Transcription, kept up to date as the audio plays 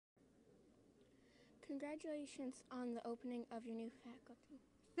Congratulations on the opening of your new faculty.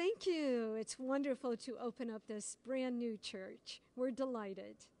 Thank you. It's wonderful to open up this brand new church. We're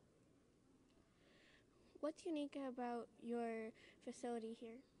delighted. What's unique about your facility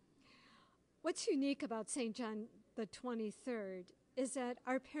here? What's unique about St. John the 23rd is that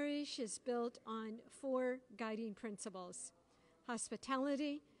our parish is built on 4 guiding principles: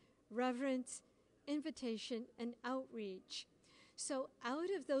 hospitality, reverence, invitation, and outreach. So out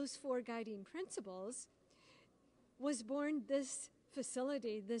of those 4 guiding principles was born this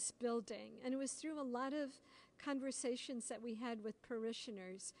facility, this building, and it was through a lot of conversations that we had with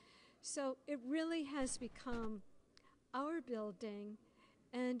parishioners. So it really has become our building,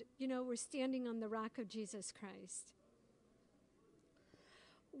 and we're standing on the rock of Jesus Christ.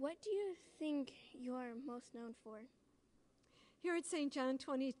 What do you think you're most known for? Here at St. John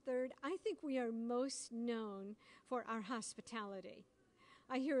 23rd, I think we are most known for our hospitality.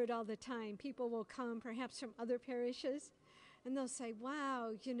 I hear it all the time. People will come perhaps from other parishes, and they'll say,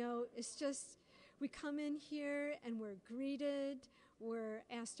 wow, it's just, we come in here and we're greeted, we're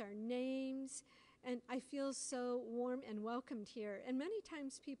asked our names, and I feel so warm and welcomed here. And many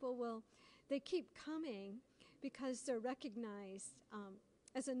times people they keep coming because they're recognized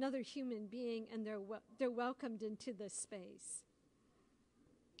as another human being, and they're welcomed into this space.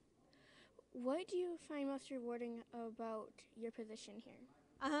 What do you find most rewarding about your position here?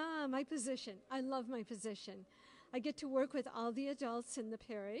 My position. I love my position. I get to work with all the adults in the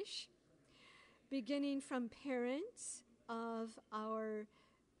parish, beginning from parents of our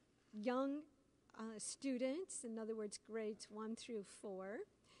young students, in other words, grades 1 through 4,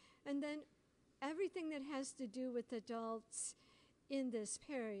 and then everything that has to do with adults in this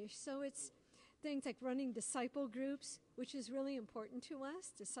parish. So it's things like running disciple groups, which is really important to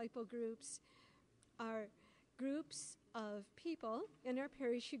us. Disciple groups are groups of people in our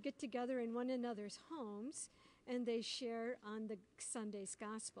parish who get together in one another's homes, and they share on the Sunday's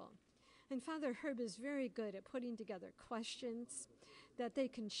gospel. And Father Herb is very good at putting together questions that they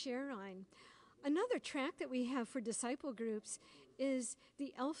can share on. Another track that we have for disciple groups is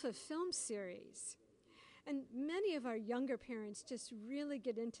the Alpha film series. And many of our younger parents just really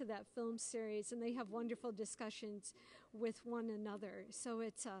get into that film series, and they have wonderful discussions with one another. So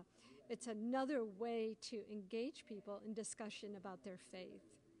it's another way to engage people in discussion about their faith.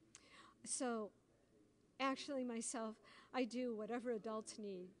 So actually myself, I do whatever adults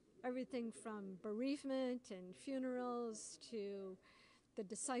need, everything from bereavement and funerals to the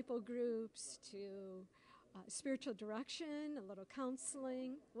disciple groups to spiritual direction, a little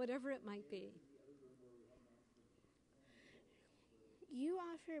counseling, whatever it might be. You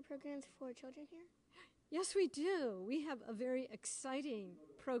offer programs for children here? Yes, we do. We have a very exciting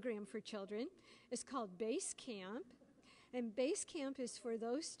program for children. It's called Base Camp. And Base Camp is for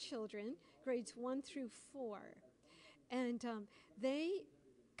those children, grades 1 through 4. And they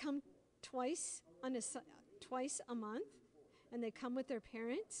come twice a month, and they come with their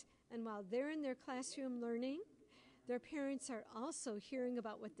parents. And while they're in their classroom learning, their parents are also hearing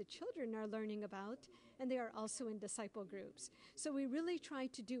about what the children are learning about, and they are also in disciple groups. So we really try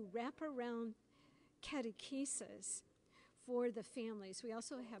to do wraparound catechesis for the families. We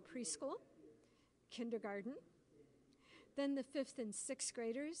also have preschool, kindergarten. Then the 5th and 6th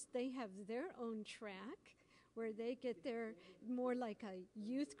graders, they have their own track where they get their, more like a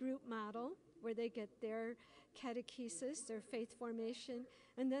youth group model, where they get their catechesis, their faith formation,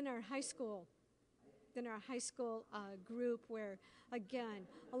 and then our high school group where, again,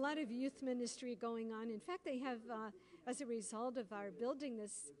 a lot of youth ministry going on. In fact, they have, as a result of our building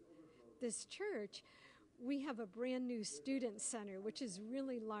this church, we have a brand new student center, which is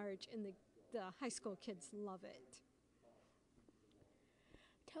really large, and the high school kids love it.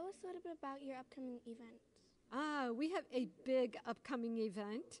 Tell us a little bit about your upcoming events. We have a big upcoming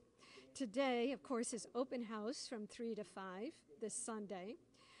event. Today, of course, is open house from 3 to 5 this Sunday.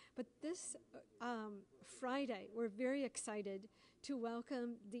 But this Friday, we're very excited to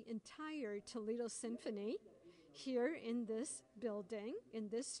welcome the entire Toledo Symphony here in this building, in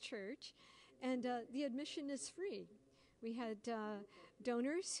this church, and the admission is free. We had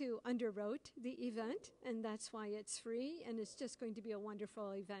donors who underwrote the event, and that's why it's free, and it's just going to be a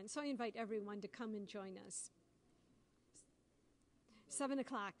wonderful event. So I invite everyone to come and join us. 7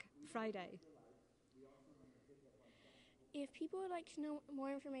 o'clock, Friday. If people would like to know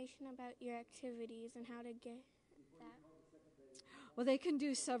more information about your activities and how to get that. Well, they can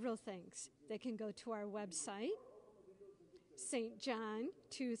do several things. They can go to our website,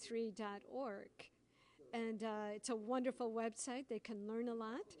 stjohn23.org. And it's a wonderful website. They can learn a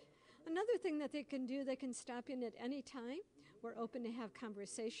lot. Another thing that they can do, they can stop in at any time. We're open to have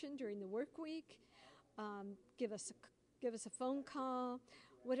conversation during the work week. give us a phone call,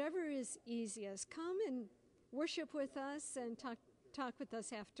 whatever is easiest. Come and worship with us and talk with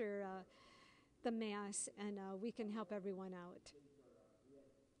us after the Mass, and we can help everyone out.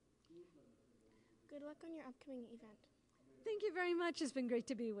 Good luck on your upcoming event. Thank you very much. It's been great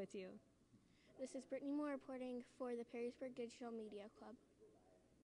to be with you. This is Brittany Moore reporting for the Perrysburg Digital Media Club.